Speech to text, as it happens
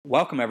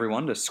Welcome,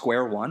 everyone, to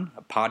Square One,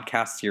 a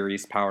podcast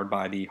series powered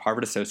by the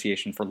Harvard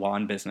Association for Law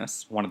and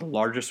Business, one of the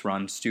largest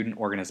run student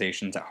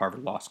organizations at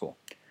Harvard Law School.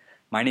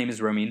 My name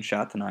is Romeen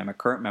Sheth, and I am a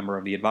current member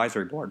of the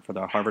advisory board for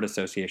the Harvard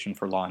Association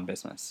for Law and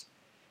Business.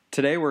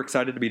 Today, we're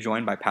excited to be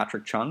joined by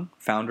Patrick Chung,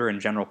 founder and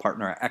general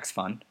partner at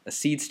X-Fund, a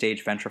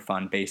seed-stage venture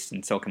fund based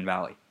in Silicon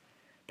Valley.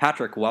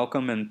 Patrick,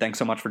 welcome, and thanks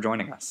so much for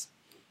joining us.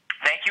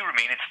 Thank you,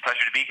 Romeen. It's a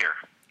pleasure to be here.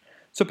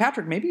 So,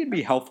 Patrick, maybe it'd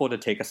be helpful to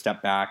take a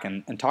step back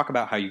and talk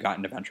about how you got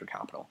into venture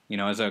capital. You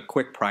know, as a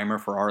quick primer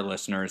for our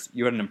listeners,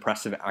 you had an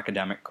impressive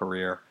academic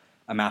career,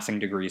 amassing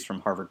degrees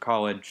from Harvard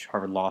College,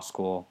 Harvard Law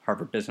School,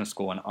 Harvard Business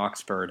School, and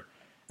Oxford,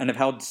 and have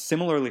held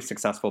similarly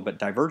successful but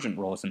divergent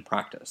roles in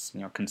practice,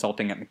 you know,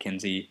 consulting at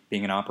McKinsey,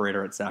 being an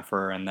operator at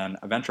Zephyr, and then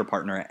a venture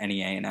partner at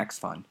NEA and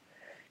X-Fund.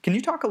 Can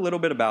you talk a little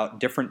bit about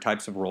different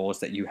types of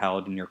roles that you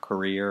held in your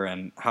career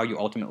and how you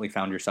ultimately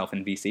found yourself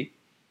in VC?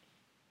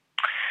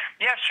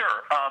 Yeah,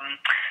 sure.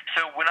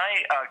 So when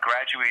I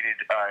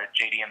graduated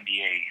JD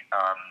MBA,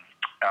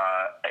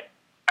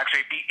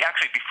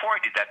 actually before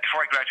I did that,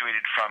 before I graduated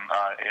from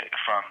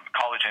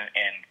college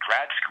and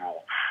grad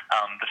school,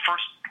 the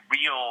first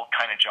real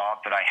kind of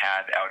job that I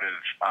had out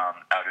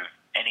of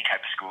any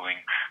type of schooling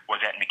was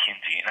at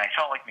McKinsey, and I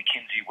felt like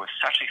McKinsey was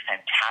such a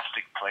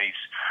fantastic place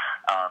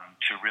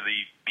to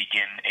really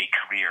begin a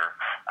career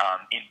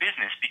in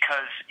business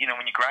because, you know,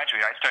 when you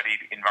graduate, I studied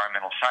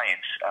environmental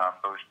science,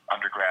 both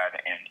undergrad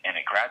and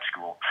at grad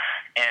school,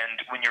 and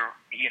when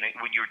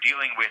you're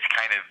dealing with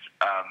kind of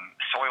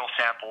soil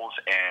samples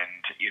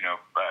and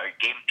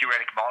game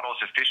theoretic models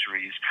of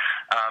fisheries,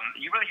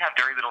 you really have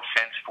very little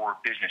sense for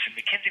business, and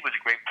McKinsey was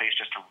a great place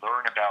just to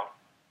learn about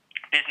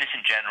business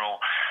in general.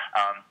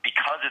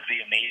 Because of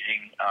the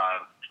amazing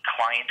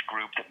client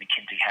group that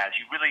McKinsey has,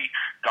 you really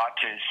got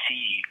to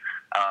see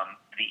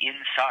the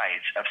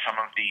insides of some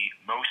of the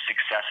most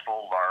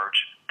successful large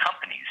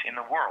companies in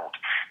the world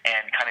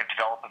and kind of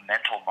develop a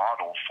mental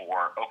model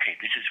for, okay,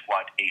 this is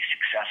what a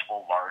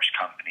successful large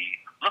company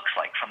looks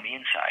like from the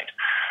inside.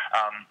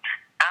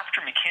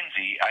 After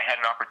McKinsey, I had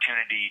an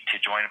opportunity to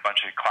join a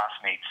bunch of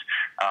classmates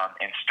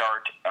and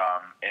start,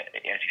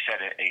 as you said,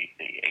 a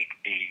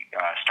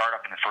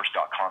startup in the first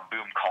dot-com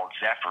boom called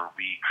Zephyr.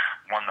 We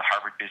won the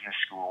Harvard Business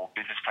School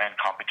business plan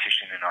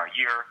competition in our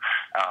year.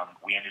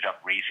 We ended up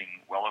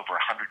raising well over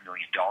 $100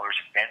 million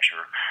in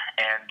venture.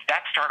 And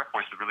that startup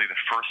was really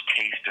the first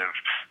taste of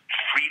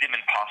freedom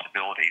and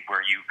possibility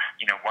where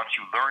once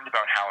you learned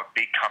about how a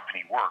big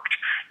company worked,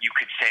 you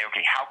could say,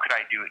 okay, how could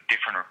I do it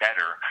different or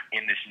better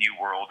in this new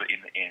world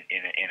in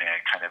a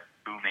kind of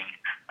booming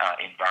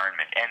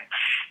environment? And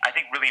I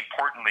think really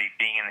importantly,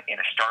 being in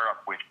a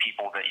startup with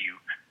people that you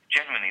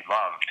genuinely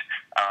loved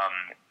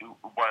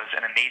was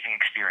an amazing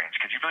experience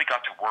because you really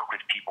got to work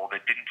with people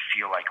that didn't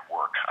feel like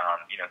work.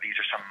 These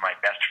are some of my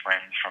best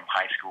friends from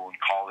high school and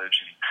college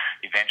and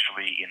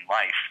eventually in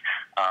life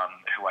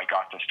who I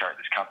got to start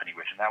this company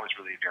with, and that was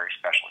really a very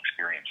special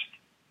experience.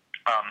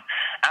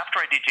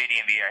 After I did JD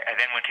MBA, I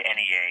then went to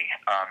NEA,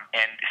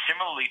 and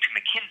similarly to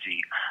McKinsey,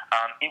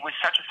 it was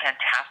such a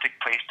fantastic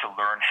place to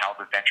learn how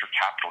the venture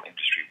capital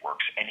industry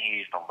works.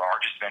 NEA is the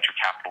largest venture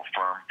capital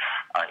firm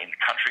in the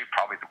country,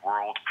 probably the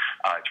world.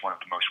 It's one of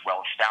the most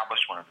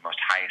well-established, one of the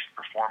most highest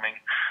performing,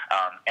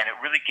 and it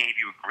really gave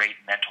you a great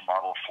mental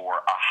model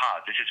for,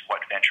 this is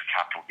what venture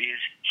capital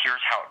is,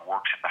 here's how it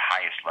works at the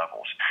highest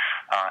levels.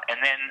 And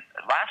then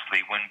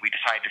lastly, when we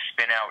decided to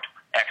spin out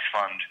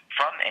X-Fund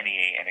from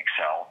NEA and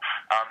Excel,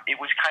 it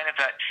was kind of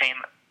that same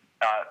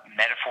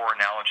metaphor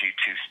analogy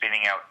to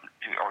spinning out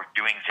or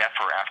doing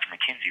Zephyr after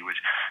McKinsey was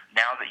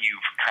now that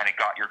you've kind of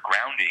got your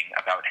grounding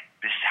about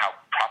this is how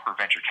proper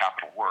venture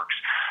capital works,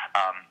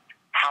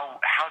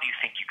 how do you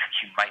think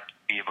you might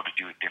be able to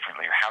do it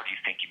differently, or how do you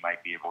think you might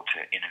be able to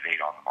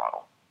innovate on the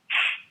model?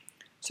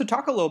 So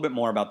talk a little bit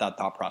more about that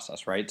thought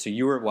process, right? So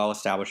you were well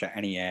established at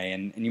NEA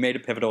and you made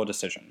a pivotal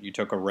decision. You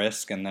took a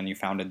risk and then you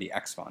founded the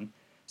X-Fund.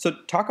 So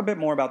talk a bit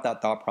more about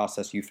that thought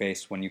process you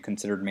faced when you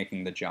considered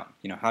making the jump.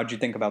 You know, how did you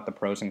think about the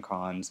pros and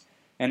cons?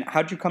 And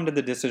how did you come to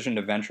the decision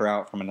to venture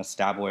out from an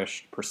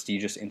established,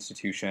 prestigious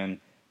institution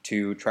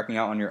to trekking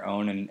out on your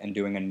own and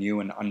doing a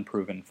new and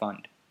unproven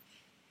fund?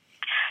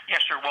 Yeah,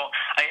 sure. Well,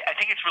 I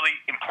think it's really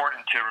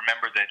important to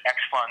remember that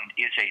X-Fund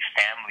is a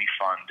family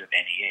fund of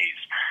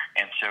NEAs.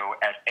 And so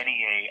at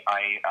NEA,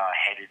 I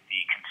headed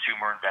the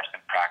consumer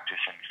investment practice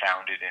and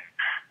founded and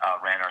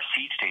ran our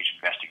seed stage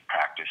investing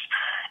practice.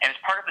 And as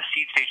part of the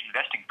seed stage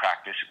investing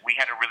practice, we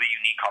had a really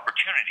unique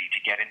opportunity to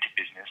get into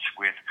business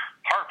with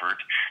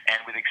Harvard and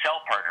with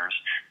Excel Partners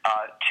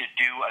to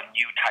do a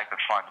new type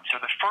of fund. And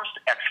so the first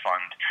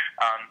X-Fund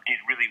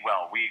did really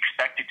well. We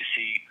expected to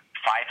see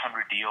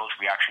 500 deals.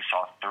 We actually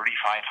saw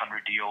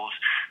 3,500 deals.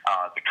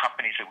 The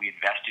companies that we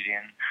invested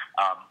in,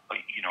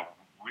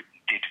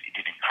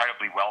 did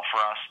incredibly well for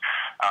us.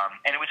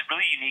 And it was a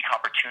really unique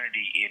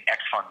opportunity in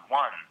X-Fund 1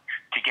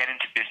 to get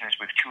into business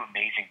with two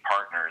amazing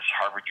partners,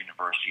 Harvard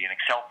University and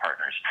Excel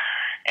Partners.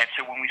 And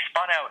so when we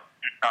spun out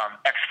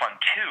X-Fund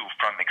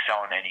 2 from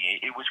Excel and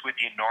NEA, it was with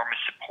the enormous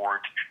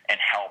support and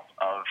help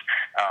of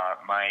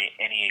my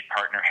NEA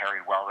partner,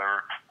 Harry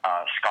Weller,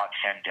 Scott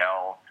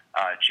Mandel,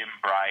 Jim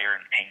Breyer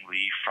and Ping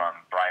Li from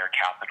Breyer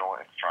Capital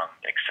and from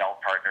Excel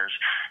Partners,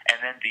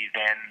 and then the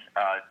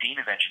Dean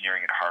of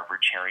Engineering at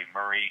Harvard, Terry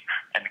Murray,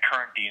 and the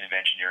current Dean of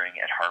Engineering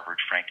at Harvard,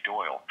 Frank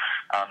Doyle.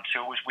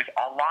 So it was with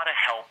a lot of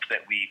help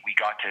that we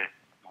got to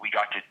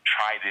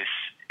try this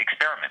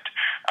experiment.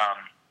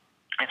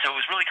 And so it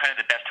was really kind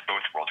of the best of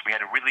both worlds. We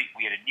had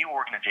a new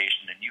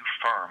organization, a new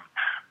firm,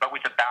 but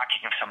with the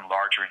backing of some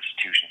larger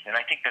institutions. And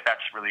I think that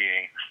that's really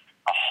a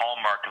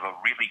hallmark of a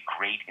really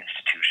great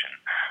institution.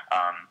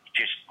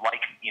 Just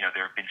like,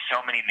 there have been so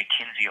many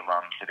McKinsey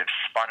alums that have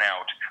spun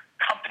out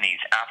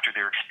companies after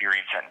their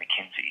experience at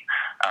McKinsey.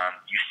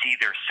 You see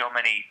there's so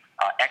many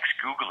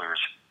ex-Googlers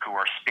who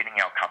are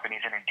spinning out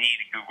companies, and indeed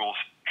Google's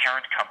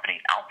parent company,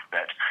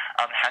 Alphabet,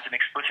 has an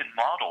explicit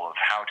model of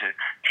how to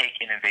take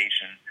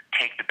innovation,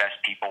 take the best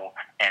people,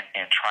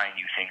 and try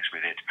new things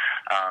with it.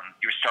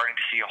 You're starting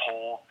to see a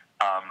whole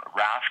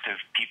raft of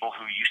people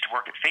who used to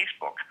work at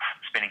Facebook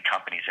spinning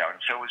companies out.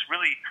 And so it was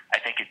really, I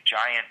think, a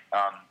giant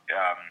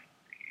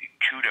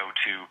kudo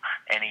to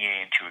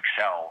NEA and to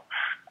Excel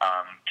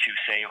to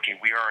say, okay,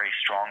 we are a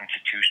strong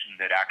institution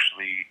that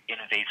actually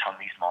innovates on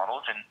these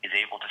models and is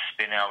able to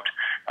spin out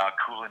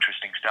cool,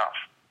 interesting stuff.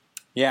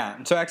 Yeah,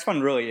 and so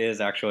XFund really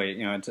is actually,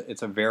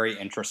 it's a very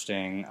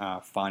interesting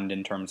fund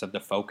in terms of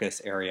the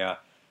focus area.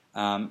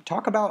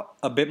 Talk about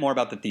a bit more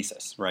about the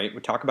thesis, right?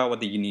 We talk about what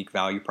the unique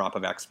value prop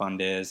of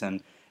XFund is,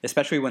 and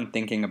especially when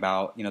thinking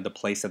about the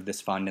place of this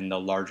fund in the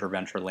larger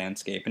venture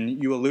landscape.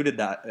 And you alluded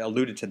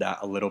to that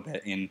a little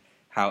bit in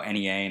how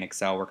NEA and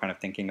Excel were kind of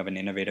thinking of an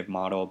innovative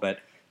model. But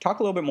talk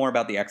a little bit more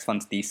about the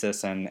XFund's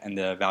thesis and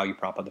the value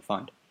prop of the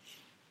fund.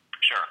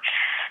 Sure.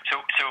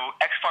 So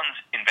XFund's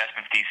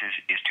investment thesis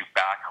is to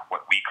back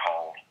what we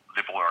call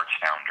liberal arts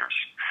founders.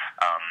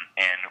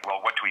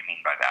 What do we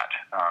mean by that?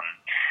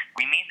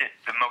 We mean that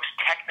the most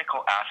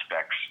technical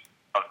aspects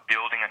of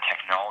building a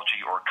technology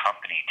or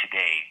company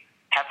today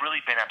have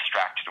really been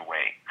abstracted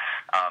away.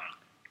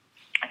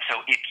 And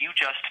so if you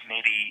just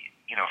maybe,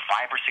 5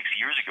 or 6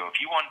 years ago, if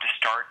you wanted to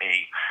start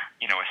a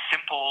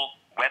simple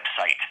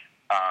website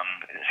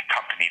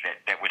company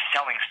that was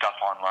selling stuff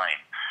online,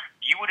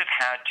 you would have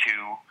had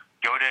to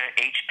go to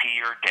HP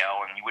or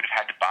Dell, and you would have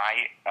had to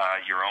buy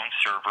your own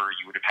server.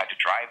 You would have had to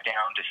drive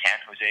down to San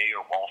Jose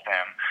or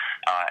Waltham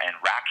and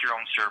rack your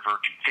own server,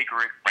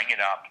 configure it, bring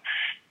it up.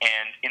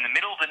 And in the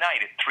middle of the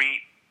night at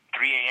 3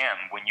 a.m.,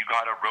 when you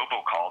got a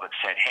robocall that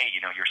said, hey,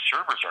 your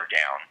servers are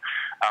down,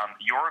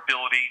 your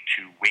ability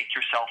to wake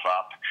yourself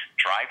up,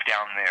 drive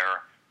down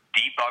there,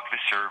 debug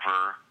the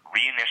server,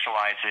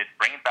 reinitialize it,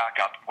 bring it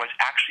back up, was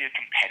actually a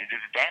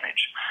competitive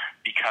advantage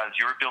because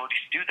your ability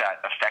to do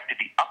that affected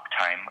the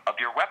uptime of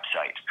your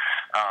website.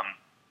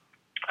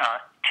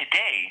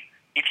 Today,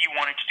 if you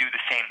wanted to do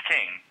the same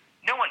thing,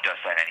 no one does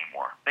that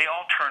anymore. They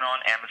all turn on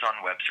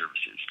Amazon Web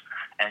Services,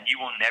 and you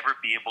will never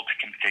be able to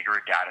configure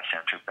a data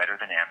center better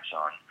than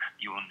Amazon.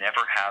 You will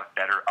never have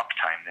better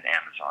uptime than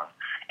Amazon.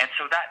 And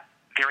so that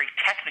very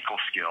technical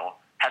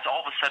skill has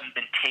all of a sudden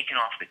been taken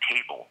off the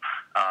table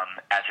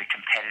as a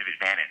competitive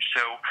advantage.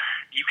 So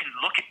you can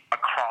look at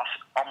across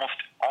almost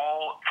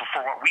all,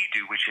 for what we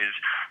do, which is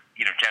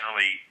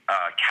generally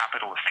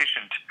capital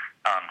efficient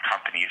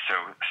companies,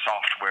 so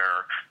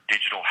software,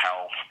 digital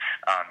health.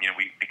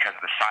 Because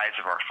of the size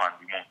of our fund,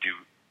 we won't do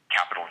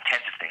capital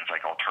intensive things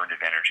like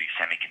alternative energy,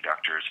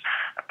 semiconductors,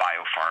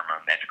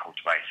 biopharma, medical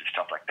devices,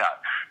 stuff like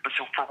that. But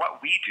so for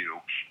what we do,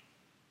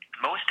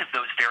 most of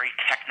those very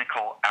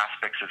technical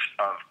aspects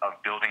of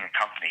building a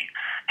company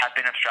have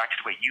been abstracted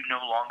away. You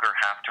no longer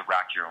have to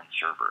rack your own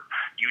server.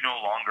 You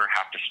no longer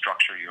have to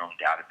structure your own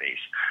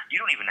database. You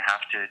don't even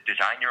have to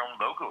design your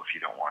own logo if you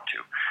don't want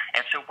to.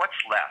 And so what's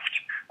left?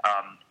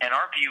 And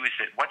our view is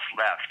that what's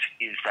left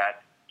is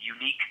that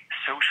unique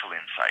social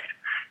insight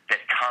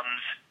that comes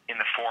in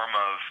the form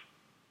of,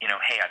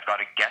 hey, I've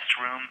got a guest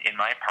room in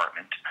my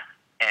apartment,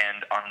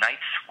 and on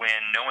nights when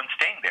no one's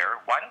staying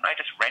there, why don't I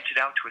just rent it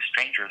out to a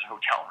stranger as a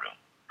hotel room?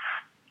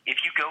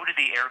 If you go to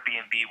the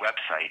Airbnb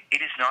website,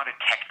 it is not a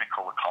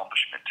technical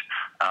accomplishment.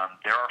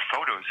 There are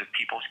photos of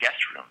people's guest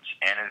rooms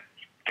and a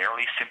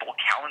fairly simple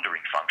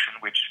calendaring function,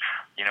 which,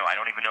 I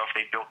don't even know if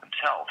they built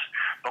themselves.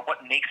 But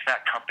what makes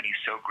that company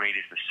so great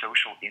is the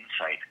social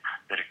insight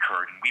that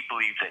occurred. And we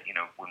believe that,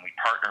 when we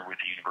partner with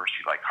a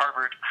university like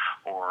Harvard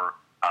or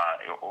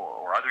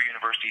other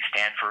universities,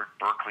 Stanford,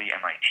 Berkeley,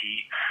 MIT,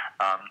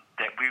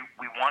 that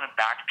we want to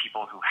back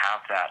people who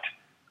have that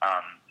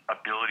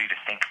ability to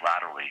think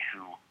laterally,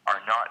 who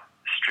are not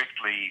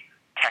strictly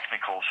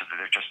technical so that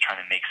they're just trying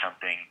to make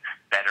something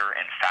better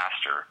and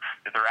faster,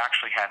 that they're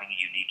actually having a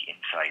unique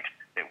insight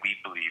that we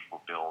believe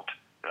will build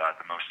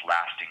the most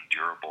lasting,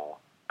 durable,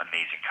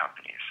 amazing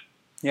companies.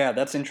 Yeah,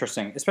 that's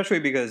interesting, especially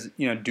because,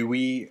 do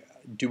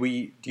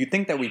you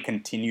think that we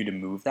continue to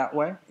move that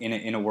way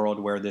in a world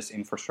where this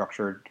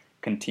infrastructure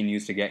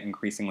continues to get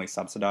increasingly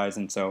subsidized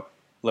and so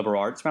liberal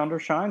arts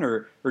founders shine,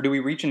 or do we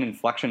reach an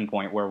inflection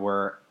point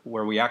where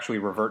we actually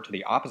revert to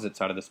the opposite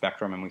side of the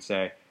spectrum and we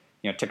say,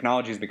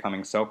 technology is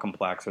becoming so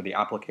complex, or the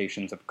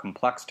applications of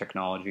complex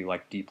technology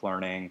like deep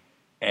learning,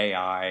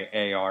 AI,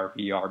 AR,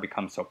 VR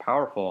become so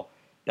powerful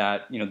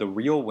that the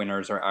real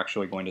winners are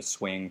actually going to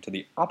swing to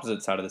the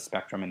opposite side of the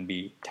spectrum and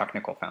be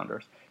technical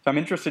founders. So I'm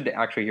interested to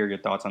actually hear your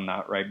thoughts on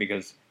that, right?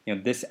 Because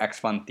this X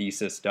fund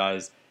thesis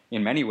does,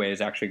 in many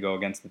ways, actually go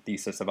against the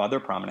thesis of other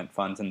prominent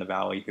funds in the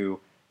Valley who,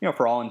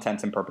 for all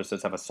intents and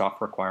purposes, have a soft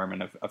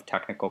requirement of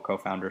technical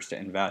co-founders to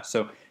invest.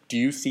 So do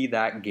you see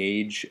that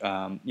gauge,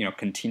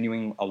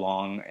 continuing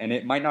along? And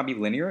it might not be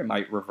linear; it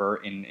might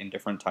revert in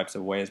different types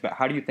of ways. But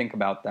how do you think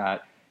about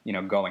that,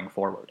 going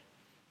forward?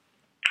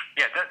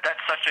 Yeah,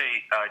 that's such a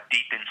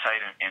deep insight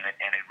and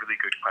a really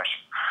good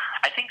question.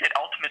 I think that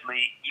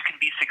ultimately you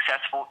can be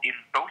successful in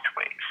both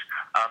ways.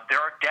 There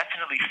are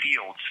definitely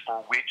fields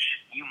for which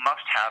you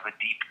must have a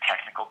deep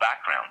technical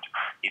background.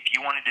 If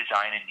you want to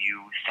design a new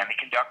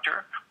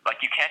semiconductor,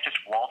 you can't just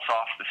waltz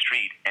off the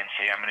street and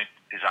say, I'm going to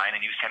design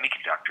a new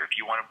semiconductor. If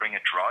you want to bring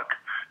a drug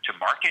to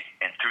market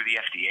and through the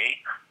FDA,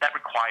 that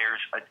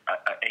requires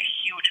a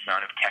huge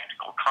amount of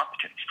technical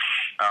competence.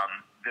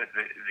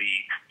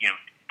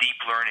 Deep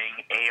learning,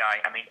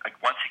 AI.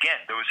 Once again,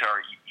 those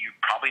are, you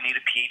probably need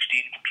a PhD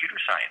in computer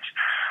science.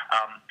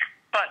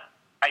 But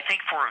I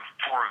think for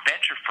a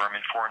venture firm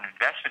and for an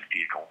investment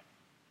vehicle,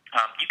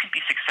 you can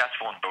be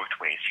successful in both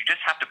ways. You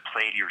just have to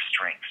play to your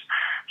strengths.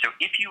 So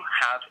if you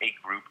have a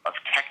group of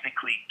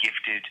technically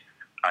gifted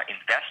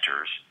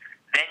investors,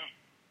 then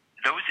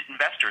those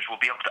investors will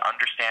be able to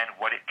understand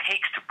what it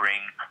takes to bring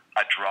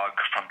a drug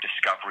from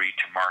discovery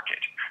to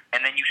market.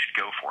 And then you should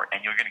go for it,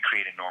 and you're going to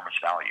create enormous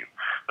value.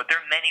 But there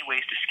are many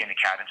ways to skin a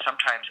cat, and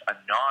sometimes a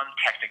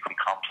non-technically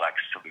complex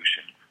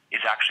solution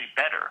is actually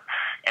better.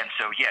 And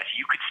so, yes,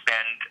 you could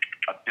spend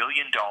 $1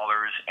 billion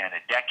and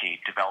a decade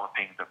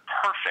developing the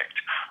perfect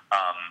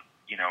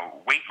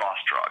weight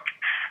loss drug,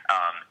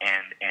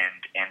 and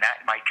that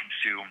might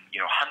consume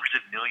hundreds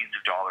of millions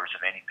of dollars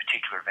of any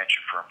particular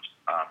venture firm's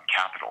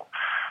capital.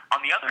 On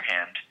the other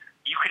hand,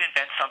 you could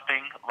invent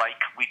something like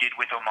we did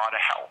with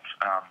Omada Health.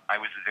 I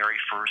was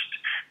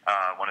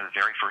one of the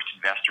very first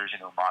investors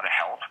in Omada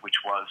Health, which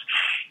was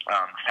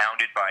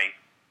founded by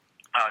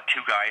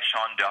two guys,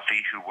 Sean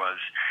Duffy, who was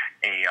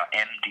a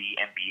MD,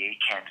 MBA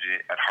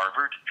candidate at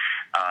Harvard,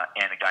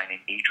 and a guy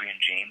named Adrian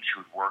James,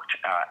 who worked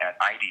at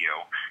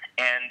IDEO.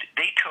 And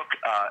they took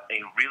a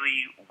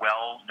really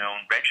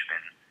well-known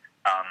regimen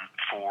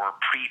for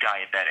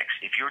pre-diabetics.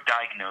 If you're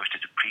diagnosed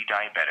as a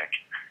pre-diabetic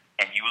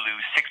and you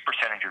lose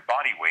 6% of your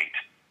body weight,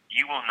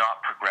 you will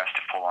not progress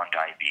to full-on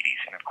diabetes.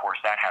 And, of course,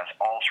 that has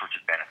all sorts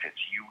of benefits.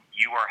 You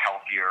are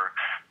healthier.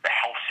 The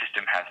health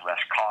system has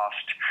less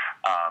cost.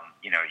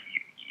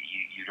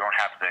 You don't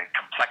have the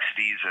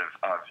complexities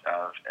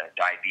of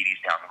diabetes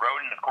down the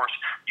road. And, of course,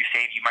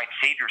 you might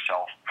save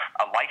yourself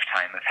a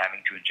lifetime of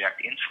having to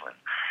inject insulin.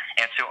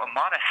 And so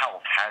Omada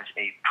Health has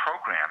a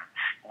program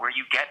where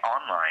you get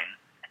online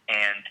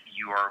and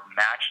you are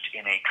matched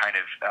in a kind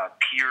of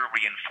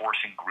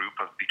peer-reinforcing group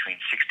of between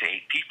 6 to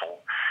 8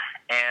 people.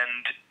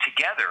 And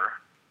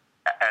together,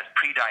 as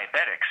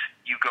pre-diabetics,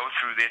 you go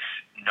through this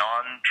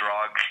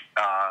non-drug,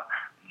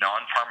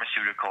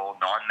 non-pharmaceutical,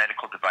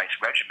 non-medical device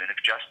regimen of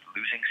just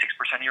losing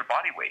 6% of your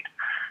body weight.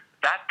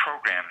 That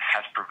program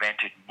has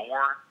prevented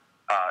more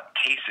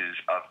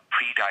cases of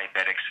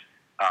pre-diabetics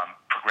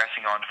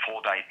progressing on to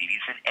full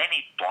diabetes than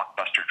any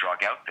blockbuster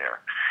drug out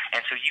there.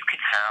 And so you can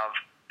have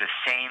the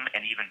same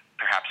and even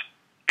perhaps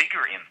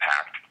bigger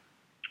impact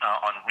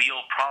on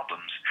real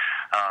problems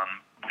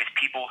with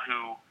people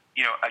who,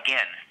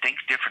 again, think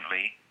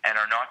differently and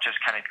are not just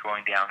kind of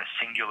going down a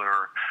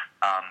singular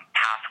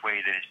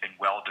pathway that has been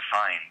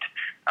well-defined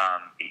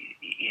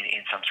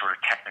in some sort of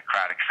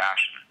technocratic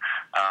fashion.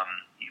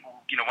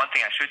 One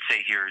thing I should say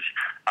here is,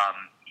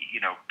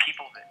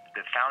 people,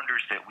 the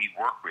founders that we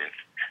work with,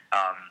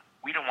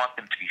 we don't want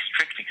them to be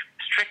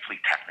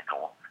strictly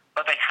technical,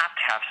 but they have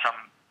to have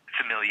some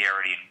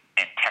familiarity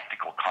and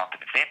technical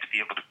competence. They have to be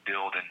able to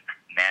build and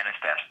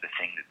manifest the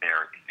thing that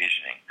they're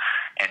envisioning.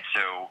 And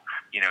so,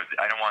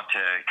 I don't want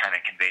to kind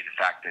of convey the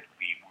fact that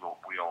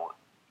we'll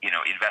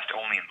invest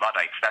only in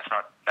Luddites. That's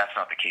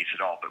not the case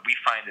at all. But we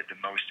find that the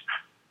most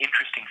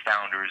interesting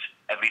founders,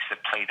 at least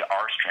that play to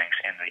our strengths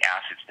and the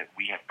assets that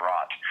we have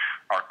brought,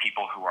 are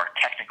people who are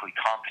technically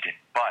competent,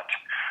 but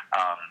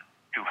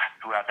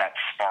who have that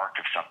spark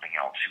of something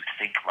else, who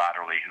think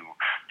laterally,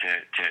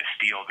 to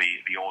steal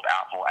the old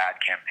Apple ad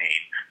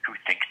campaign, who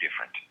think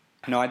different.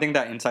 No, I think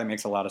that insight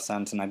makes a lot of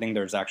sense, and I think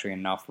there's actually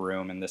enough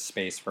room in this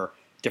space for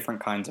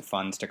different kinds of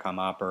funds to come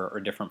up or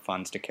different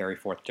funds to carry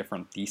forth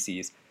different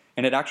theses.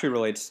 And it actually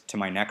relates to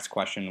my next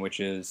question, which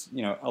is,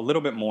 a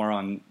little bit more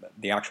on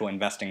the actual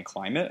investing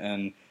climate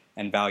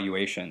and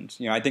valuations.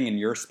 I think in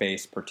your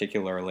space,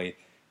 particularly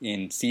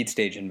in seed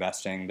stage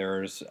investing,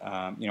 there's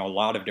a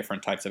lot of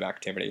different types of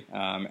activity,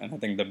 and I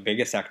think the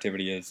biggest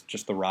activity is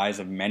just the rise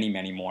of many,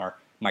 many more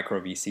micro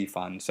VC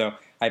funds. So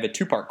I have a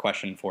two-part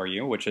question for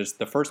you, which is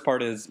the first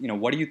part is,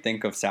 what do you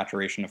think of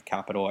saturation of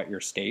capital at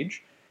your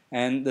stage?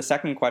 And the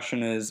second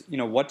question is,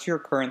 what's your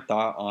current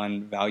thought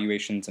on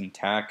valuations in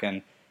tech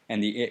and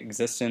the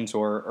existence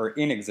or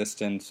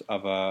inexistence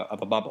of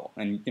a bubble?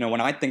 And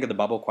when I think of the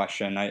bubble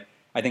question, I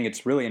I think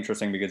it's really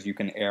interesting because you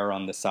can err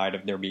on the side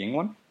of there being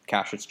one.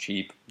 Cash is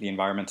cheap. The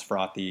environment's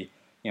frothy.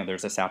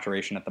 There's a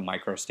saturation at the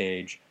micro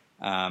stage.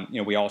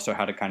 We also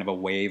had a kind of a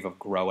wave of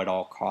grow at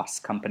all costs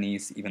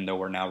companies, even though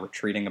we're now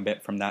retreating a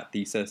bit from that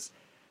thesis.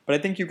 But I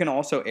think you can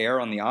also err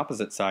on the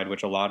opposite side,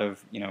 which a lot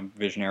of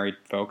visionary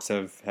folks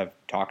have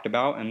talked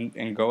about,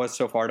 and go as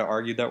so far to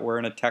argue that we're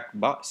in a tech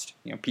bust.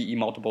 PE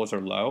multiples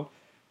are low,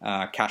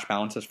 cash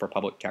balances for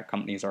public tech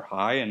companies are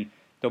high, and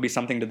there'll be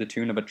something to the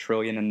tune of $1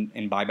 trillion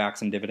in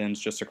buybacks and dividends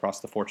just across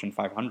the Fortune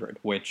 500,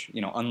 which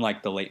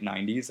unlike the late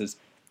 90s is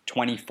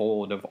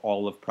 20-fold of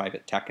all of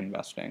private tech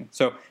investing.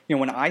 So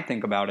when I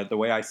think about it, the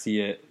way I see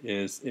it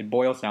is it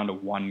boils down to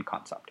one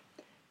concept.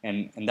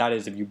 And that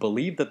is, if you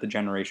believe that the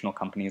generational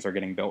companies are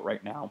getting built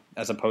right now,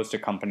 as opposed to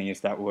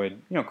companies that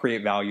would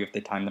create value if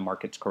they time the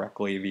markets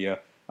correctly via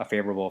a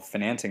favorable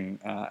financing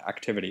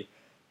activity,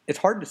 it's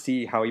hard to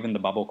see how even the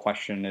bubble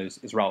question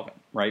is relevant,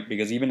 right?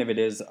 Because even if it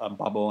is a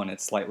bubble and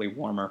it's slightly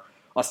warmer,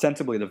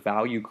 ostensibly the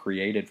value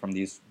created from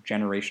these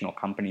generational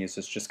companies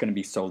is just going to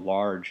be so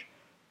large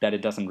that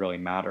it doesn't really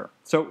matter.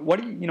 So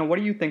what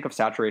do you think of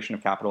saturation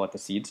of capital at the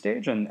seed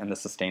stage and the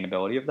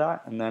sustainability of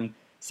that? And then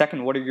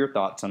second, what are your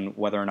thoughts on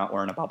whether or not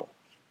we're in a bubble?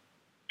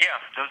 Yeah,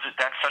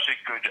 that's such a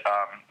good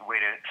way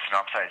to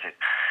synopsize it.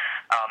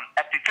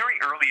 At the very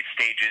earliest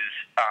stages,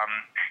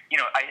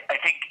 I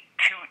think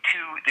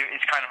there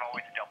is kind of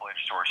always a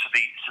double-edged sword. So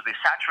the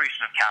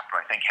saturation of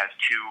capital, I think, has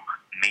two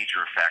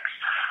major effects.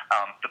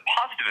 The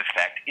positive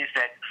effect is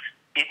that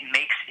it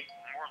makes it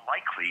more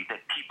likely that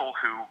people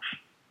who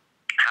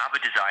have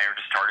a desire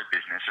to start a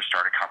business or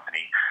start a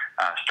company,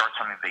 start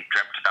something they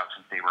dreamt about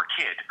since they were a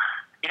kid,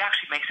 it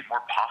actually makes it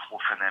more possible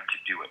for them to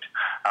do it.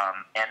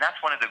 And that's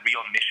one of the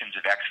real missions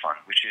of X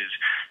Fund, which is,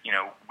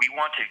 we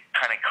want to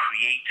kind of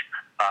create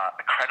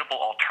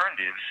credible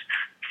alternatives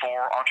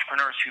for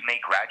entrepreneurs who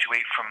may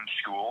graduate from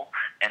school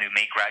and who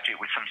may graduate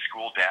with some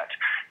school debt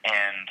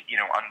and,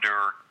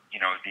 under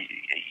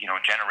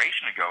a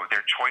generation ago,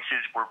 their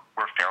choices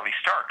were fairly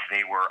stark.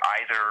 They were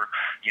either,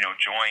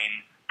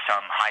 join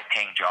some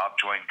high-paying job,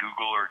 join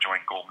Google or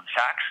join Goldman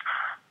Sachs,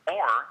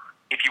 or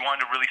if you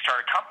wanted to really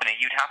start a company,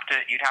 you'd have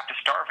to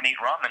starve and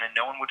eat ramen, and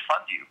no one would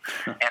fund you.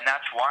 And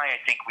that's why I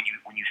think when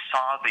you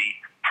saw the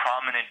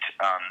prominent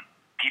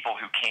people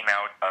who came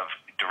out of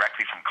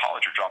directly from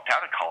college or dropped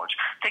out of college,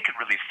 they could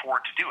really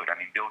afford to do it. I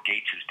mean, Bill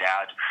Gates'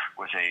 dad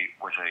was a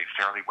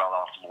fairly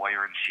well-off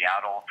lawyer in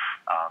Seattle.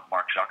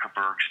 Mark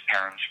Zuckerberg's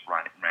parents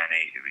ran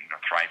a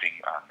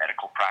thriving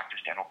medical practice,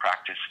 dental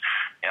practice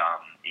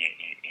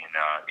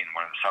in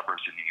one of the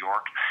suburbs of New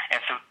York.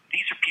 And so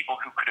these are people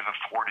who could have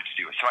afforded to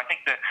do it. So I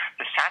think the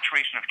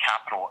saturation of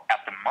capital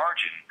at the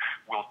margin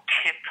will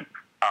tip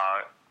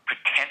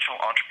potential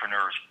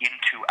entrepreneurs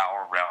into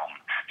our realm.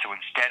 So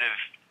instead of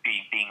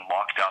being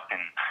locked up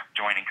and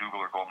joining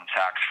Google or Goldman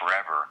Sachs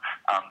forever,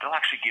 they'll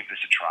actually give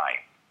this a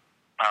try.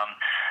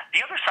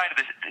 The other side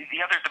of this,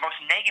 the most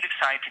negative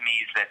side to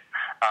me is that,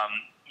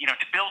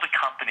 to build a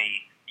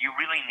company, you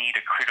really need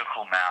a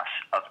critical mass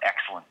of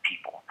excellent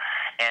people.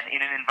 And in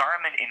an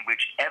environment in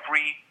which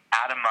every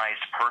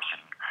atomized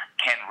person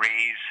can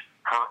raise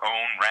her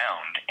own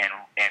round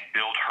and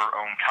build her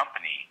own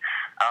company,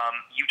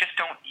 you just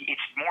don't.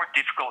 It's more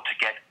difficult to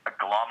get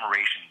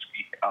agglomerations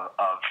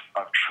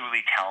of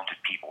truly talented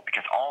people,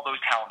 because all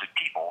those talented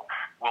people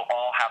will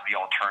all have the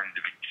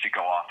alternative to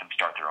go off and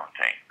start their own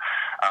thing.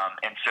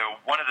 And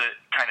so one of the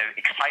kind of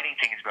exciting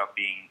things about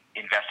being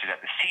invested at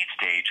the seed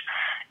stage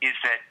is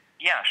that,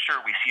 yeah, sure,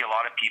 we see a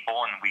lot of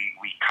people, and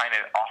we kind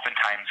of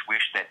oftentimes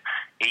wish that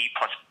A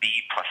plus B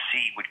plus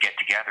C would get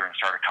together and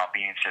start a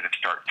company instead of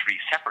start three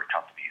separate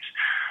companies.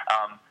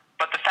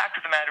 But the fact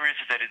of the matter is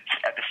that it's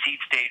at the seed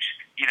stage,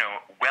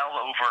 well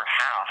over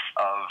half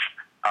of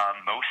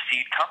most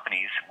seed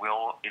companies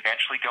will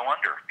eventually go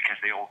under, because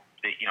they'll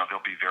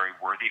be very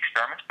worthy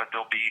experiments, but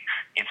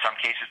in some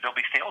cases they'll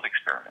be failed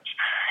experiments.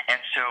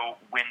 And so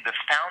when the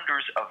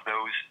founders of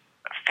those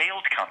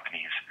failed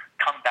companies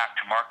come back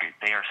to market,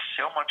 they are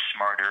so much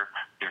smarter,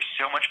 they're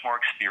so much more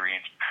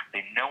experienced,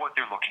 they know what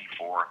they're looking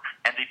for,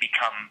 and they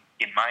become,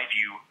 in my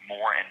view,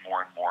 more and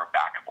more and more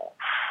backable.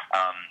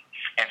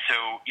 And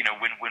so,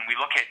 when we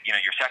look at,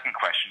 your second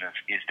question of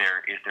is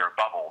there a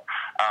bubble,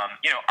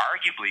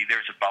 arguably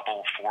there's a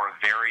bubble for a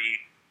very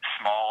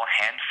small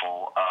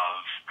handful of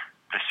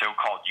the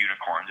so-called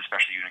unicorns,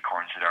 especially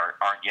unicorns that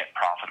aren't yet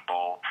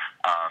profitable,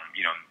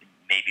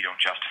 maybe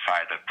don't justify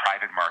the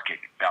private market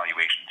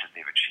valuations that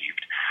they've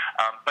achieved.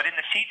 But in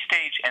the seed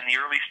stage and the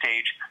early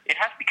stage, it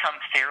has become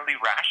fairly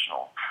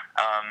rational.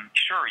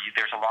 Sure,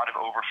 there's a lot of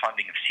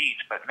overfunding of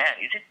seeds, but man,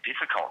 is it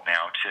difficult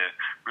now to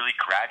really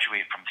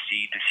graduate from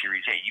seed to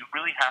Series A? You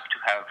really have to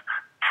have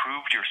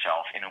proved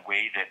yourself in a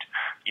way that,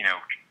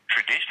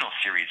 traditional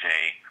Series A,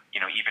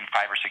 even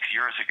 5 or 6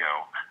 years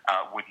ago,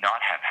 would not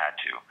have had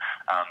to.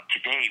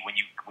 Today, when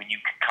you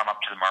come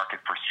up to the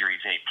market for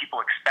Series A, people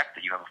expect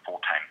that you have a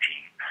full-time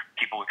team.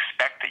 People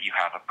expect that you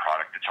have a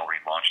product that's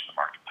already launched in the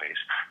marketplace.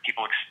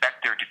 People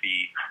expect there to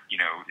be,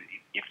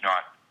 if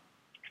not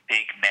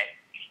big,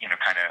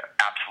 kind of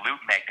absolute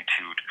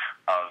magnitude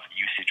of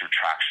usage or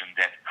traction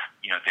that,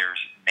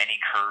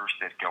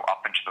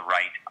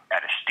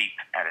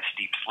 a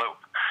steep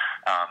slope.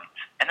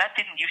 And that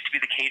didn't used to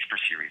be the case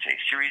for Series A.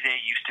 Series A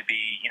used to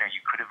be,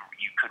 you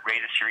could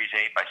raise a Series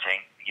A by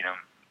saying,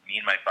 me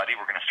and my buddy,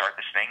 we're going to start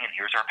this thing, and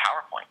here's our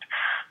PowerPoint.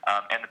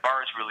 And the bar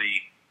has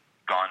really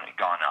gone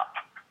up.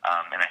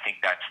 And I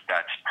think that's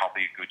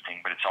probably a good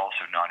thing, but it's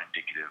also not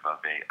indicative of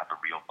a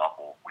real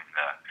bubble when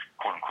the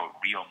quote unquote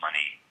real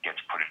money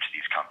gets put into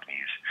these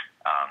companies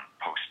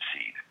post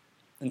seed.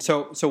 And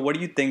so what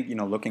do you think,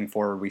 looking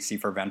forward, we see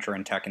for venture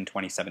and tech in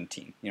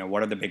 2017?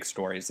 What are the big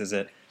stories? Is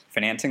it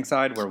financing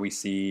side where we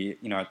see,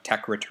 a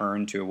tech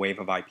return to a wave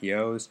of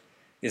IPOs?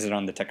 Is it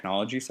on the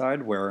technology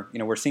side where,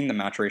 we're seeing the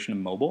maturation of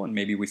mobile and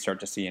maybe we start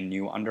to see a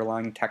new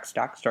underlying tech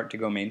stack start to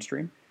go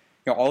mainstream?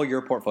 All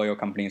your portfolio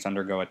companies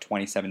undergo a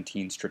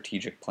 2017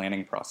 strategic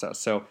planning process.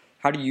 So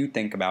how do you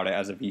think about it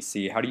as a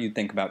VC? How do you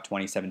think about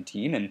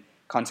 2017 and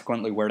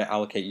consequently where to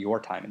allocate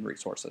your time and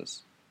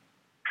resources?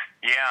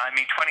 Yeah,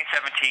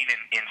 2017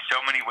 in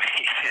so many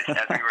ways,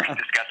 as we were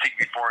discussing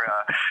before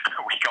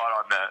we got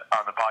on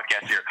the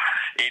podcast here,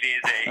 it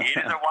is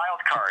a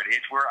wild card.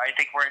 I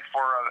think we're in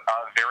for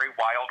a very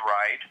wild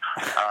ride.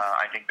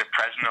 I think the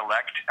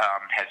president-elect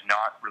has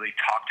not really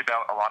talked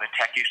about a lot of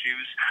tech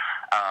issues.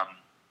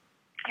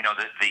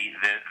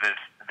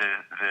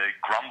 The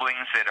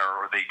grumblings that are,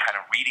 or the kind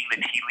of reading the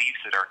tea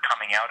leaves that are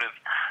coming out of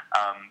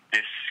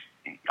this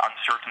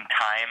uncertain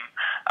time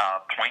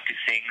point to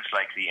things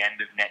like the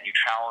end of net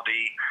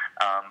neutrality,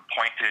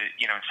 point to,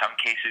 in some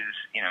cases,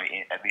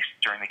 at least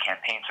during the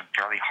campaign, some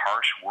fairly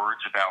harsh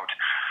words about,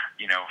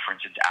 for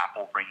instance,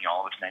 Apple bringing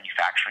all of its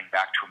manufacturing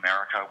back to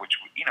America, which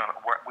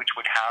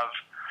would have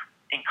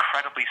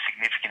incredibly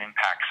significant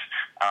impacts,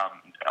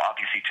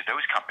 obviously to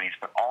those companies,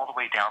 but all the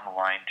way down the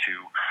line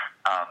to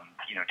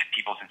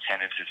people's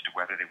incentives as to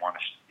whether they want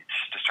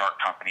to start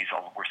companies.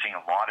 We're seeing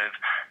a lot of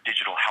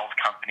digital health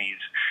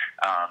companies,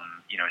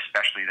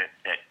 especially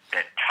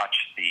that touch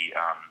the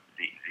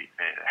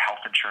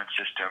health insurance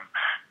system,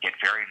 get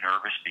very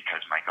nervous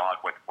because, my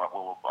God, what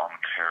will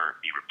Obamacare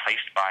be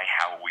replaced by?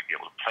 How will we be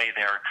able to play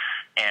there?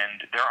 And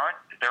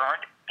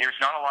there's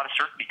not a lot of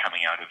certainty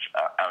coming out of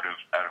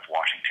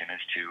Washington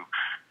as to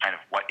kind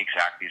of what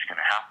exactly is going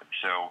to happen.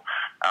 So,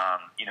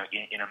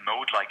 in a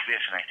mode like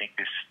this, and I think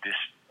this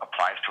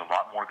applies to a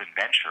lot more than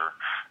venture,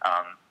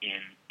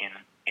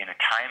 in a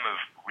time of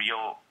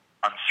real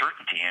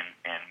uncertainty,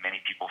 and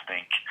many people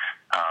think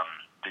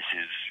this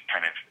is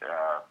kind of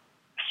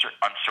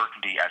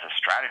uncertainty as a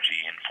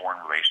strategy in foreign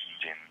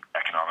relations, in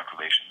economic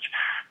relations.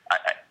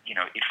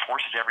 It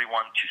forces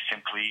everyone to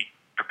simply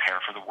prepare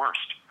for the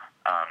worst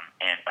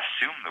and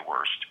assume the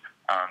worst,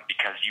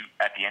 because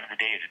at the end of the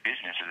day, as a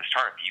business, as a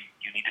startup,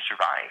 you need to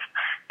survive.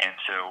 And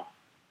so,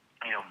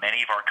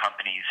 many of our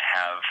companies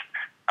have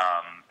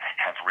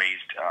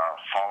raised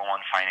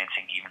follow-on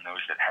financing. Even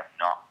those that have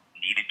not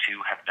needed to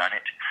have done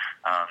it,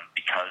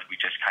 because we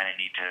just kind of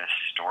need to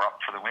store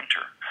up for the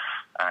winter.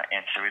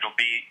 And so it'll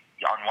be,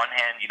 on one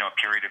hand, a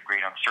period of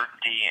great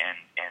uncertainty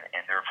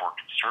and therefore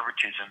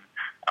conservatism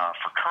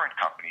for current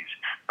companies.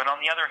 But on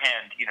the other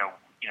hand,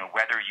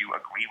 whether you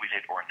agree with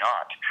it or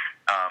not,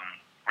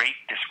 great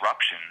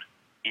disruption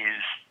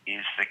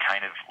is the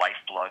kind of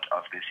lifeblood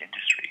of this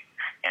industry.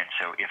 And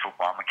so if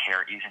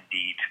Obamacare is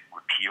indeed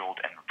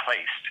repealed and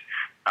replaced,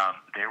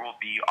 there will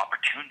be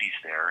opportunities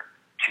there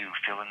to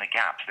fill in the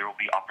gaps. There will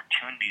be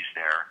opportunities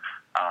there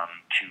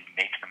to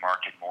make the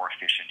market more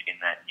efficient in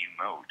that new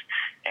mode.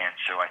 And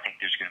so I think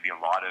there's going to be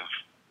a lot of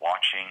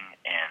watching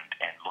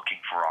and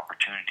looking for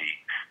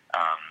opportunity,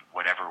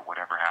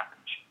 whatever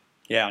happens.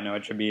 Yeah, no,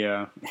 it should be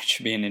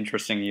an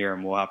interesting year,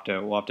 and we'll have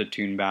to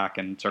tune back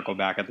and circle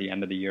back at the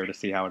end of the year to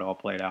see how it all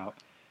played out.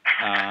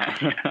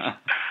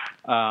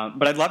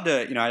 But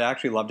I'd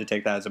actually love to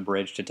take that as a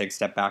bridge to take a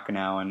step back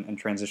now and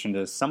transition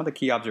to some of the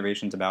key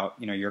observations about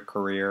your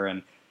career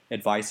and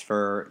advice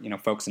for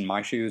folks in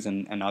my shoes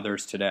and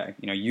others today.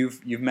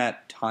 You've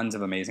met tons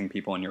of amazing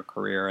people in your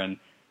career, and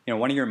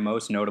one of your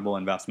most notable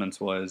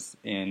investments was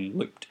in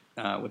Looped,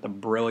 with a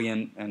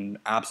brilliant and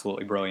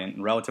absolutely brilliant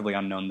and relatively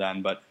unknown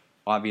then, but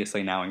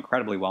obviously now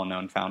incredibly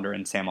well-known founder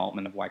in Sam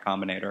Altman of Y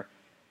Combinator.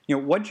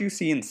 What do you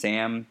see in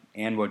Sam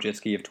and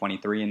Wojcicki of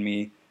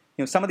 23andMe?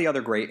 Some of the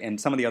other great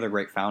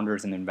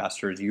founders and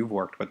investors you've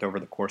worked with over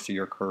the course of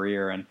your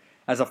career, and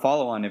as a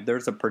follow-on, if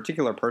there's a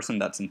particular person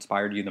that's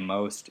inspired you the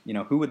most,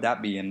 who would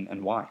that be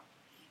and why?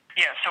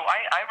 Yeah, so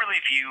I really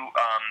view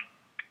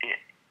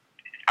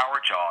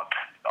our job,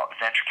 the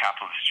venture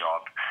capitalist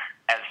job,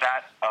 as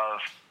that of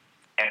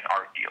an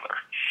art dealer.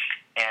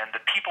 And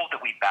the people that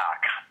we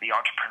back, the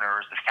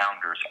entrepreneurs, the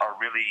founders, are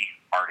really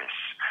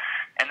artists.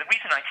 And the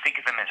reason I think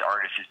of them as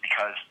artists is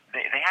because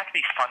they have to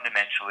be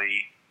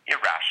fundamentally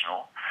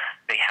irrational.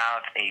 They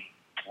have a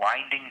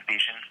blinding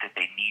vision that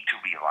they need to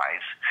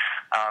realize,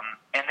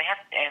 and they have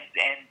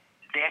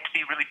to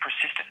be really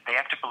persistent. They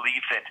have to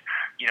believe that,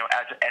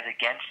 as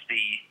against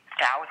the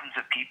thousands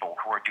of people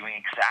who are doing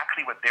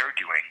exactly what they're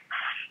doing,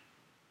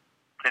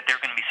 that they're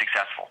going to be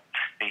successful.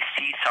 They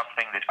see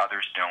something that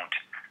others don't,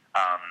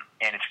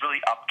 and it's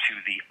really up to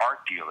the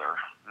art dealer,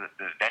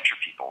 the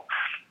venture people,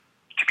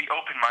 to be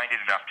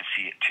open-minded enough to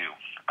see it too.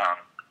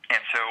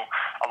 And so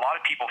a lot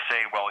of people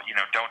say, well,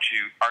 aren't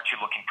you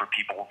looking for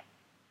people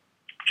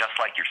just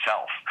like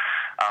yourself?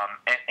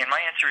 And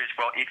my answer is,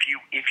 well, if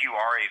you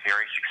are a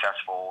very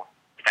successful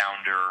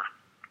founder,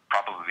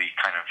 probably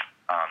kind of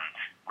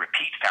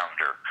repeat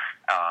founder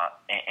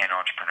and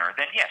entrepreneur,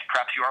 then yes,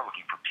 perhaps you are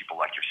looking for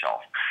people like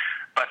yourself.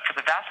 But for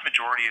the vast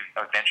majority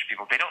of venture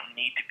people, they don't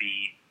need to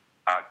be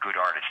good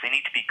artists. They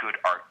need to be good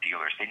art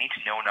dealers. They need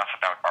to know enough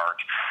about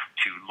art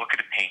to look at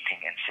a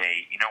painting and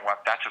say, you know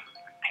what, that's a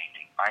really good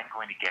painting. I'm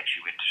going to get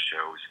you into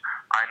shows.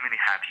 I'm going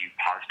to have you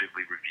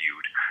positively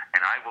reviewed,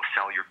 and I will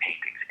sell your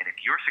paintings. And if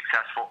you're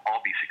successful,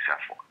 I'll be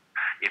successful.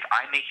 If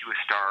I make you a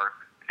star,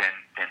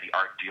 then the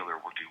art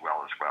dealer will do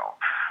well as well.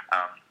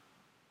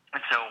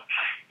 And so,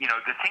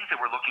 the things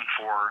that we're looking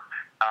for,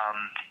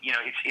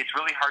 it's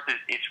really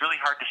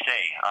hard to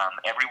say.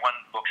 Everyone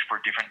looks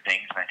for different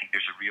things, and I think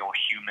there's a real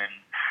human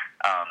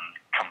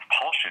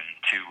compulsion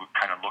to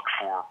kind of look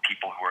for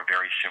people who are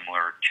very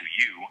similar to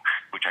you,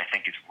 which I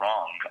think is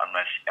wrong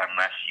unless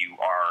you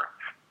are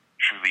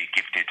truly a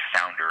gifted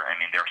founder. I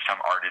mean, there are some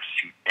artists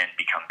who then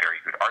become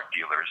very good art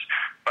dealers,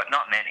 but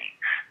not many.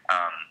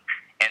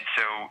 And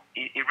so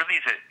it really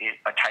is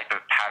a type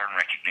of pattern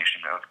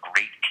recognition of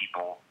great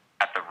people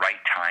at the right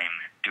time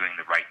doing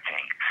the right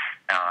thing.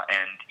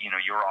 And,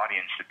 your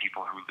audience, the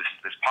people who listen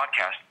to this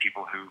podcast,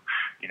 people who,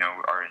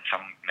 are in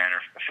some manner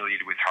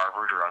affiliated with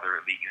Harvard or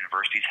other elite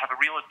universities, have a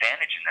real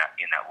advantage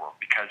in that world,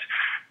 because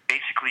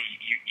basically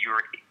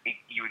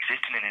you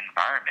exist in an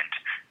environment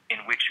in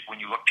which, when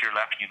you look to your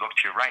left and you look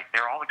to your right,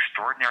 they're all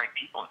extraordinary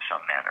people in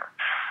some manner.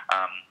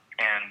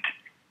 And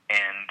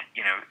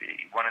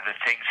one of the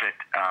things that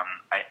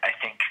I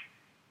think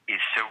is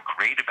so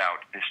great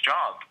about this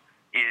job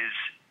is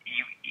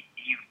you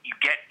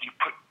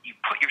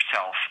put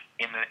yourself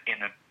in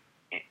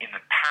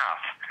the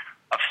path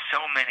of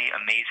so many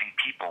amazing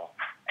people,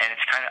 and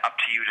it's kind of up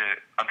to you to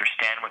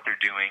understand what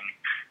they're doing,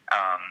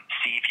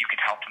 see if you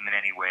can help them in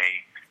any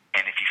way,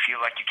 and if you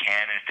feel like you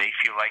can, and if they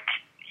feel like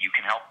you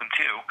can help them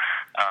too,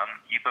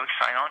 you both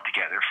sign on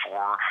together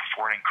for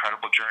an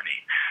incredible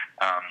journey.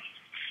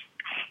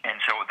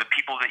 And so the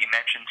people that you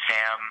mentioned,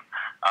 Sam,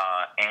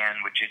 Anne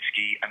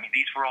Wojcicki, I mean,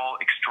 these were all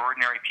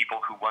extraordinary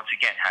people who, once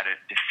again, had a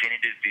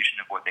definitive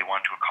vision of what they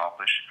wanted to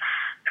accomplish,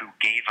 who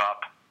gave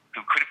up, who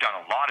could have done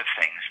a lot of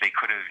things. They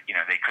could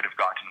have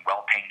gotten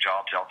well-paying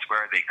jobs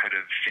elsewhere. They could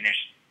have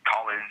finished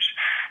college.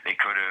 They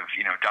could have,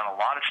 done a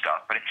lot of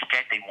stuff, but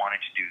instead they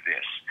wanted to do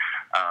this.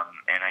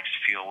 And I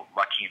just feel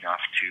lucky enough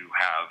to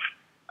have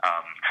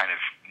kind of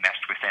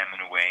messed with them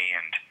in a way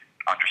and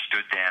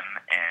understood them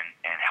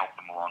and helped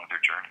them along their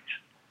journeys.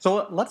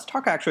 So let's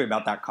talk actually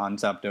about that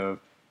concept of,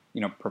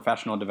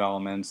 professional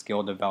development,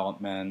 skill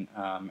development,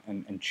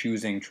 and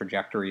choosing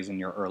trajectories in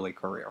your early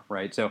career,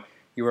 right? So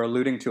you were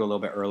alluding to a little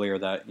bit earlier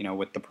that,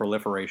 with the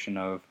proliferation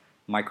of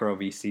micro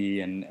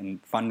VC and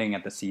funding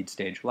at the seed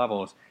stage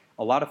levels,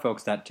 a lot of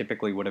folks that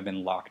typically would have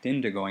been locked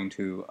into going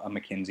to a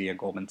McKinsey, a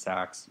Goldman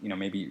Sachs,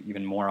 maybe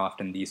even more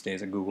often these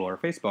days a Google or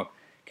Facebook,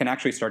 can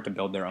actually start to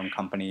build their own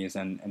companies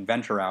and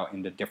venture out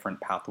into different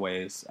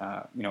pathways,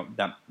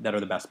 that are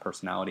the best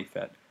personality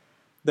fit.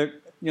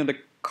 The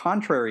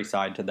contrary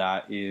side to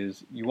that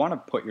is you want to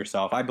put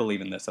yourself, I believe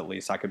in this at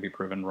least, I could be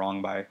proven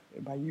wrong by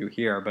you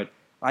here, but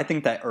I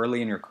think that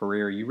early in your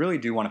career, you really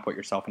do want to put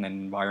yourself in an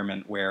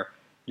environment where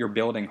you're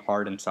building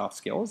hard and soft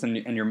skills and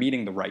you're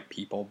meeting the right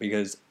people,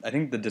 because I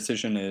think the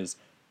decision is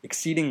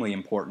exceedingly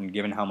important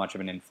given how much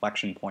of an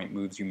inflection point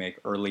moves you make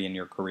early in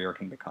your career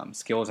can become.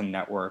 Skills and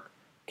network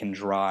can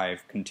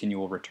drive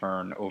continual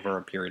return over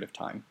a period of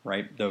time,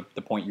 right? The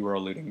point you were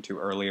alluding to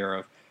earlier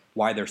of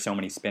why there's so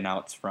many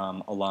spin-outs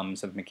from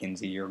alums of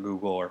McKinsey or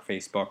Google or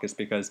Facebook is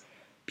because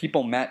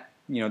people met,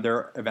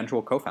 their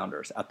eventual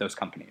co-founders at those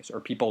companies, or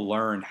people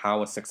learned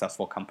how a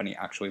successful company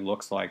actually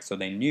looks like, so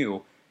they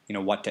knew,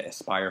 what to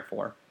aspire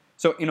for.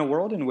 So in a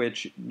world in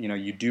which,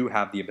 you do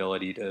have the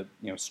ability to,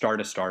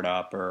 start a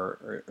startup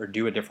or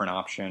do a different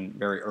option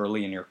very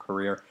early in your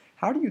career,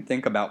 how do you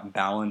think about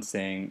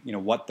balancing,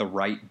 what the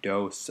right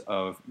dose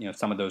of,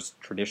 some of those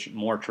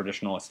more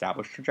traditional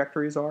established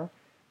trajectories are,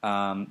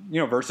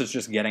 versus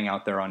just getting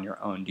out there on your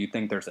own? Do you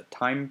think there's a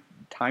time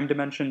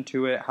dimension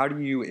to it? How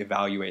do you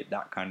evaluate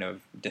that kind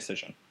of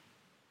decision?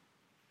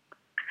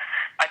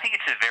 I think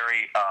it's a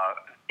very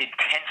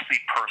intensely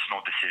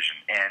personal decision.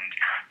 And,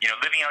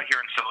 living out here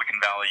in Silicon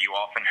Valley, you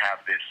often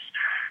have this,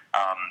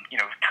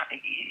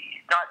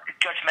 not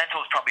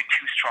judgmental is probably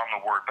too strong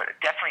a word, but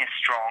definitely a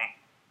strong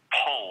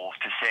pull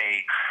to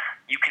say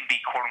you can be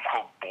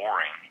quote-unquote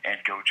boring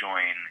and go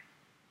join,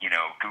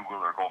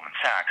 Google or Goldman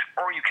Sachs,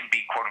 or you can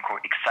be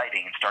quote-unquote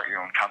exciting and start your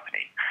own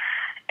company.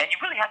 And you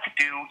really have to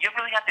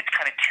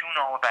kind of tune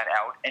all of that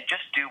out and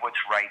just do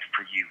what's right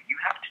for you. You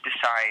have to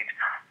decide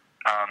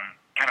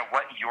kind of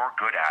what you're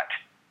good at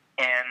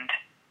and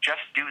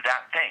just do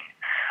that thing.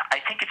 I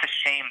think it's a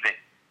shame that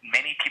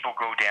many people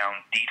go down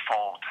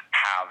default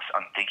paths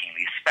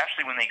unthinkingly,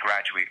 especially when they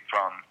graduate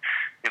from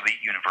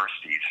elite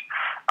universities.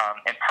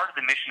 And part of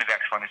the mission of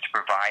X1 is to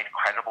provide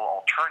credible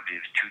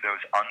alternatives to those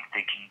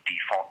unthinking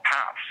default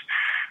paths.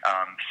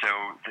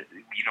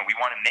 We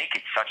want to make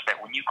it such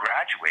that when you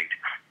graduate,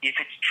 if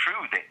it's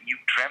true that you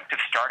dreamt of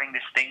starting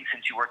this thing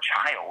since you were a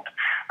child,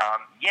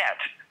 yet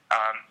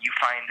you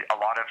find a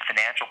lot of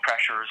financial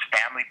pressures,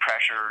 family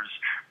pressures,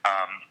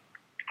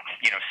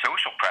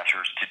 social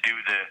pressures to do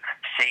the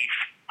safe,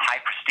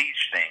 high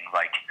prestige thing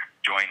like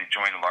join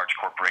a large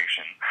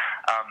corporation,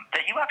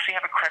 that you actually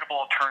have a credible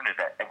alternative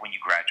when you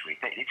graduate.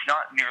 It's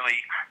not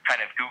merely kind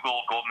of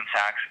Google, Goldman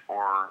Sachs,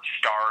 or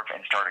starve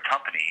and start a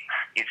company.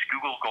 It's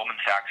Google, Goldman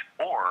Sachs,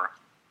 or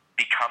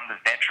become the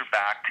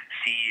venture-backed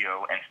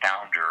CEO and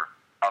founder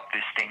of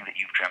this thing that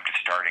you've dreamt of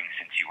starting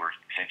since you were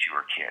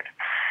a kid.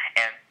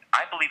 And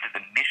I believe that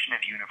the mission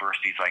of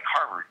universities like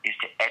Harvard is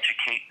to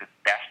educate the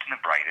best and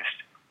the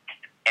brightest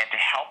and to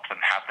help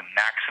them have the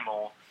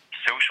maximal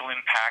social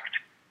impact,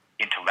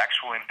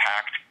 intellectual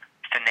impact,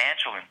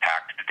 financial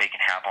impact that they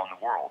can have on the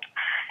world.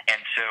 And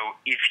so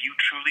if you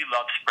truly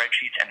love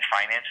spreadsheets and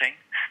financing,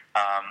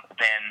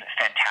 then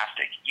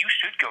fantastic. You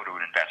should go to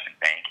an investment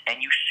bank, and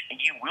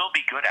you will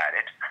be good at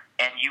it,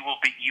 and you will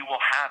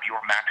have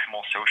your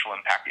maximal social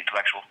impact,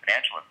 intellectual,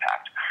 financial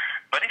impact.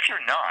 But if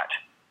you're not,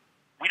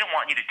 we don't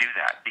want you to do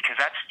that, because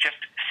that's just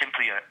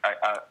simply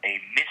a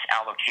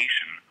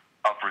misallocation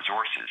of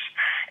resources.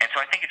 And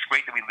so I think it's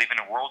great that we live in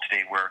a world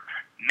today where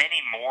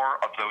many more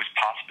of those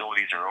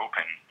possibilities are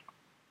open,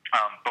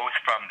 both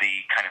from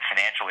the kind of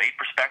financial aid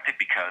perspective,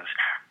 because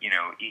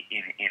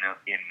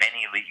in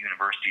many elite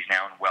universities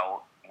now and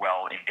well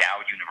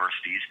endowed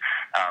universities,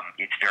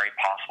 it's very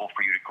possible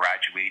for you to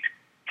graduate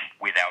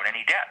without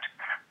any debt.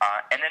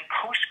 And then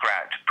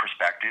post-grad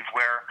perspective,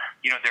 where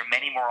there are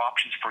many more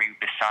options for you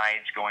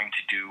besides going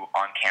to do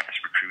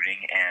on-campus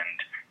recruiting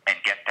and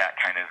get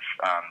that kind of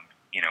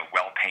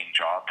well-paying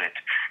job that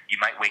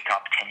you might wake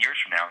up 10 years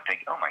from now and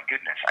think, oh my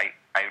goodness, I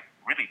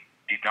really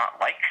did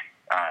not like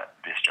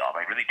this job.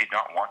 I really did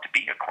not want to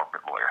be a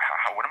corporate lawyer.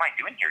 What am I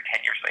doing here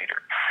 10 years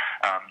later?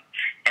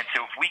 And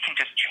so if we can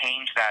just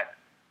change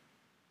that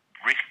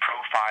risk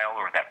profile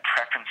or that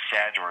preference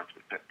set or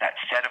that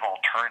set of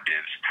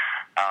alternatives,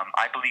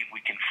 I believe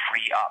we can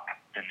free up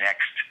the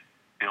next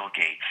Bill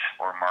Gates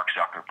or Mark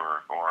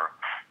Zuckerberg or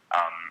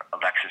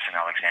Alexis and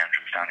Alexandra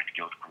who founded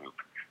Guild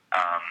Group,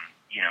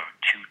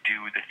 to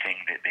do the thing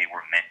that they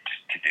were meant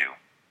to do.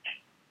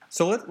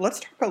 So let's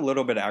talk a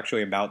little bit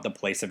actually about the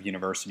place of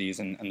universities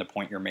and the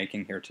point you're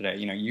making here today.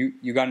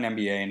 You got an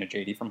MBA and a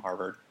JD from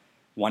Harvard,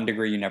 one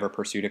degree you never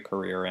pursued a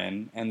career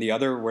in, and the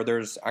other where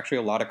there's actually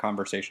a lot of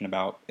conversation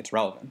about its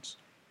relevance.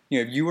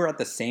 If you were at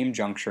the same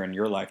juncture in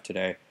your life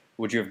today,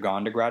 would you have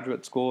gone to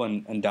graduate school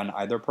and done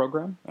either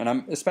program? And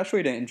I'm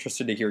especially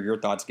interested to hear your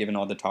thoughts, given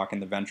all the talk in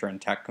the venture and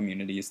tech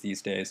communities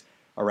these days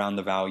around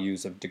the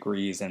values of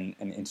degrees and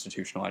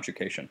institutional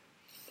education.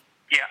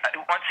 Yeah,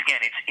 once again,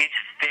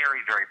 it's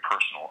very, very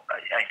personal.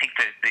 I think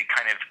that the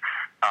kind of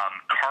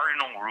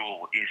cardinal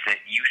rule is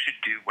that you should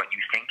do what you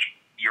think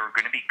you're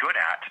going to be good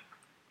at,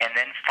 and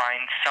then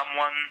find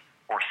someone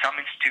or some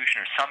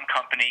institution or some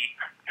company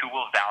who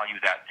will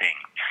value that thing.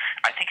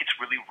 I think it's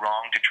really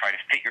wrong to try to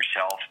fit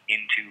yourself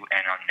into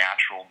an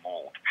unnatural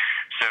mold.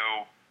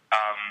 So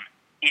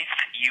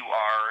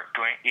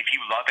if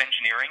you love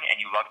engineering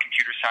and you love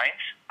computer science,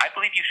 I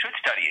believe you should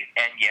study it.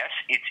 And yes,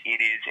 it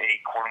is a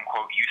quote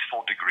unquote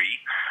useful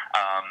degree,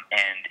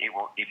 and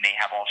it may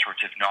have all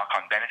sorts of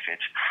knock-on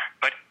benefits.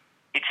 But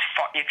if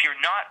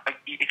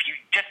you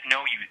just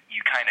know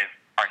you kind of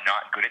are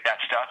not good at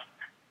that stuff,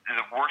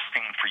 the worst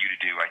thing for you to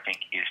do, I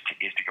think, is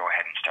to go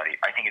ahead and study.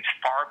 I think it's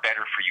far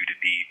better for you to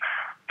be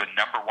the #1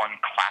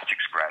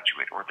 classics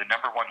graduate or the #1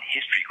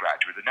 history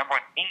graduate, the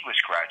 #1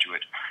 English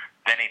graduate,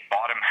 than a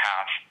bottom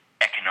half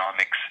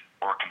economics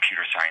or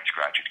computer science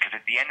graduate. Because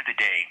at the end of the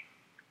day,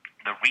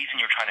 the reason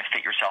you're trying to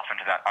fit yourself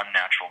into that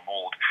unnatural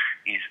mold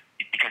is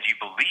because you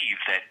believe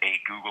that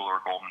a Google or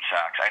Goldman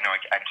Sachs,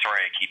 I'm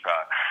sorry I keep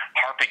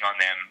harping on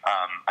them.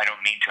 I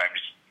don't mean to. I'm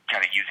just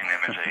kind of using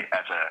them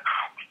as a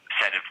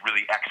set of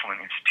really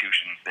excellent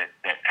institutions that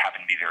happen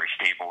to be very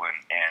stable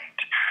and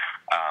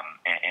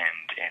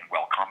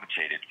well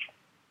compensated.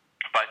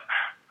 But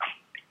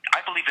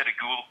I believe that a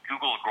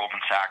Google or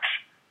Goldman Sachs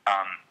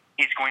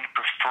is going to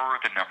prefer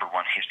the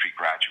 #1 history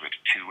graduate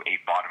to a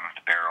bottom of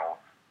the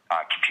barrel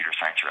computer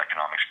science or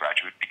economics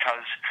graduate,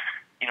 because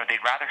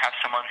they'd rather have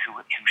someone who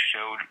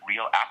showed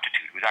real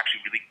aptitude, who was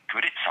actually really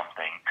good at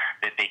something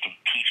that they can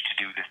teach to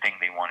do the thing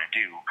they want to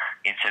do,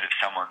 instead of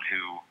someone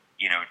who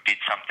did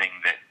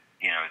something that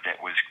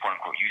was quote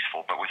unquote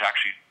useful, but was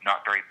actually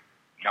not very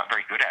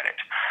good at it.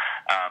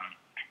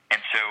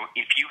 And so,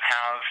 if you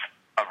have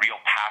a real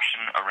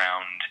passion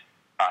around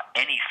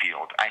any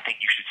field, I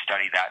think you should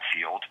study that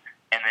field,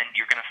 and then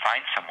you're going to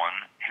find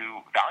someone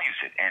who values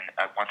it. And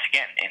once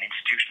again, an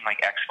institution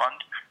like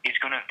X-Fund is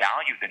going to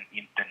value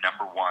the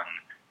 #1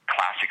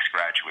 classics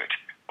graduate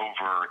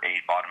over a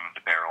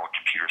bottom-of-the-barrel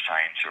computer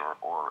science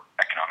or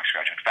economics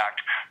graduate. In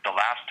fact, the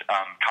last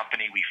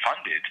company we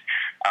funded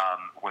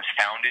was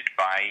founded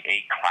by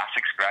a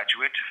classics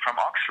graduate from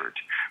Oxford.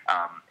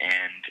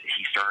 And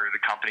he started a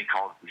company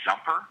called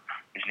Zumper.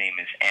 His name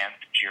is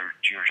Ant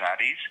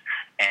Georgiades.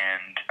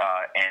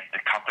 and the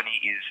company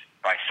is,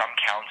 by some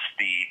counts,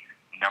 the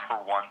number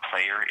one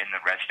player in the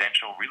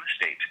residential real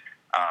estate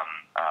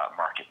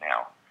market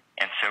now.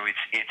 And so it's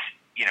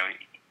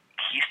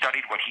he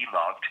studied what he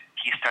loved,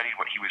 he studied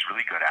what he was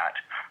really good at,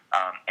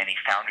 and he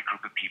found a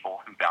group of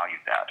people who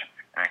valued that.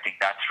 And I think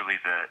that's really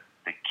the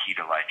key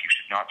to life. You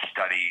should not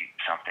study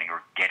something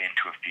or get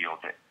into a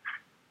field that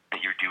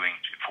you're doing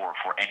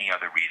for any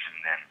other reason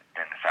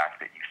than the fact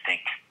that you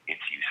think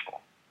it's useful.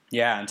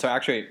 Yeah, and so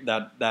actually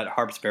that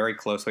harps very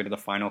closely to the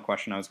final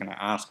question I was going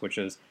to ask, which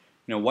is,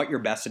 what your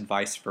best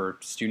advice for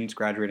students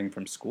graduating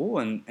from school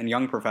and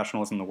young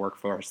professionals in the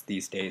workforce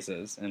these days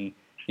is, and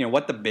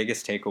what the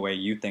biggest takeaway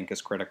you think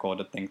is critical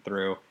to think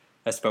through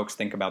as folks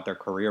think about their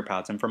career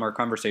paths. And from our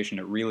conversation,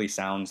 it really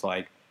sounds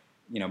like,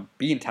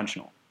 be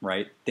intentional,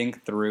 right?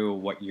 Think through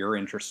what you're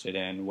interested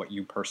in, what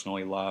you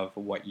personally love,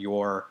 what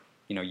your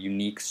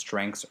unique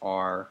strengths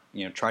are.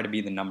 Try to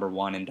be the number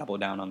one and double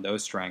down on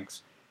those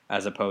strengths,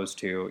 as opposed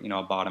to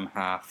a bottom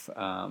half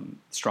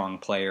strong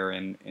player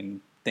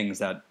in things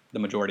that the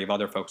majority of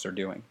other folks are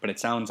doing. But it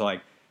sounds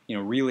like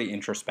really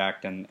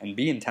introspect and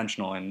be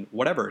intentional in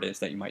whatever it is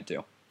that you might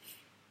do.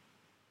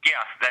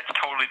 Yeah, that's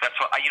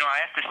what I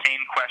asked the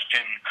same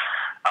question.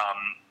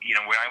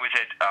 When I was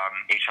at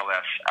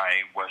HLS,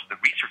 I was the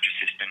research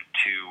assistant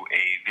to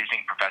a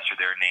visiting professor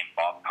there named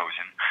Bob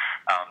Posen.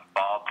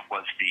 Bob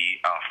was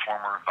the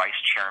former vice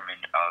chairman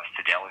of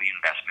Fidelity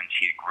Investments.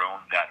 He had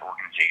grown that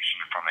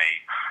organization from a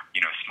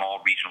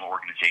small regional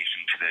organization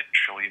to the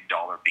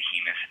trillion-dollar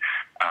behemoth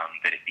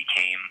that it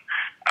became.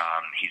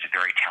 He's a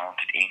very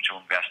talented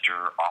angel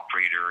investor,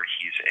 operator.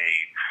 He's a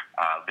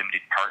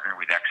limited partner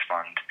with X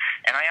Fund.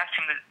 And I asked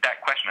him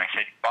that question. I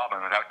said, Bob,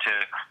 I'm about to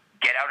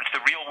get out into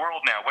the real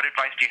world now. What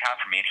advice do you have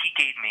for me? And he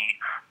gave me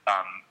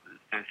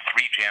the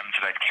three gems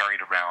that I've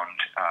carried around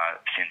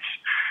since.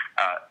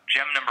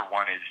 Gem number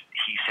one is,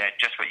 he said,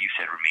 just what you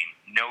said,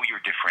 Ramin, know your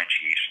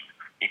differentiation.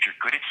 If you're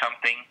good at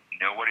something,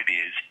 know what it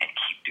is and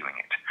keep doing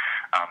it.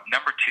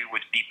 Number two was,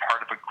 be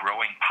part of a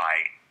growing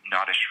pie,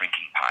 not a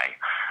shrinking pie.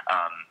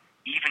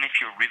 Even if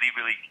you're really,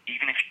 really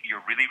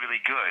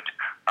good,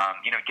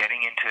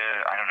 getting into,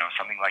 I don't know,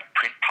 something like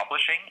print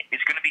publishing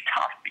is going to be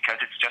tough because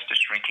it's just a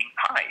shrinking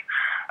pie.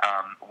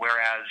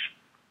 Whereas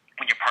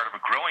when you're part of a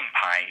growing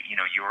pie,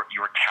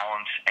 your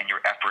talents and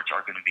your efforts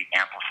are going to be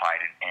amplified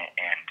and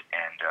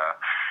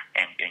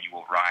you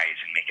will rise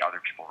and make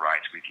other people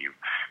rise with you.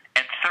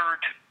 And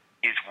third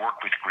is, work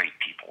with great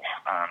people.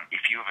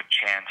 If you have a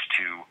chance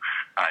to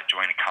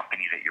join a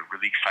company that you're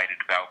really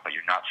excited about but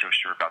you're not so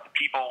sure about the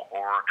people,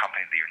 or a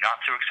company that you're not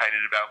so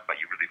excited about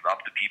but you really love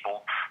the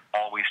people,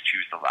 always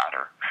choose the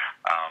latter.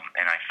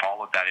 And I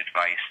followed that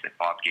advice that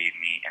Bob gave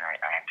me, and I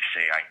have to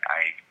say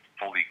I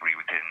fully agree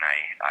with it, and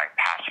I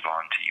pass it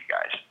on to you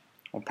guys.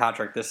 Well,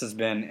 Patrick, this has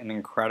been an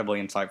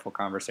incredibly insightful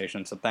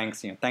conversation. So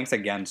thanks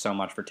again so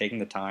much for taking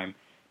the time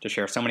to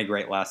share so many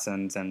great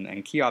lessons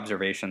and key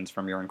observations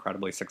from your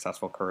incredibly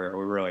successful career.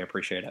 We really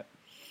appreciate it.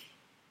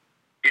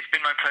 It's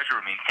been my pleasure,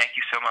 Ramin. Thank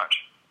you so much.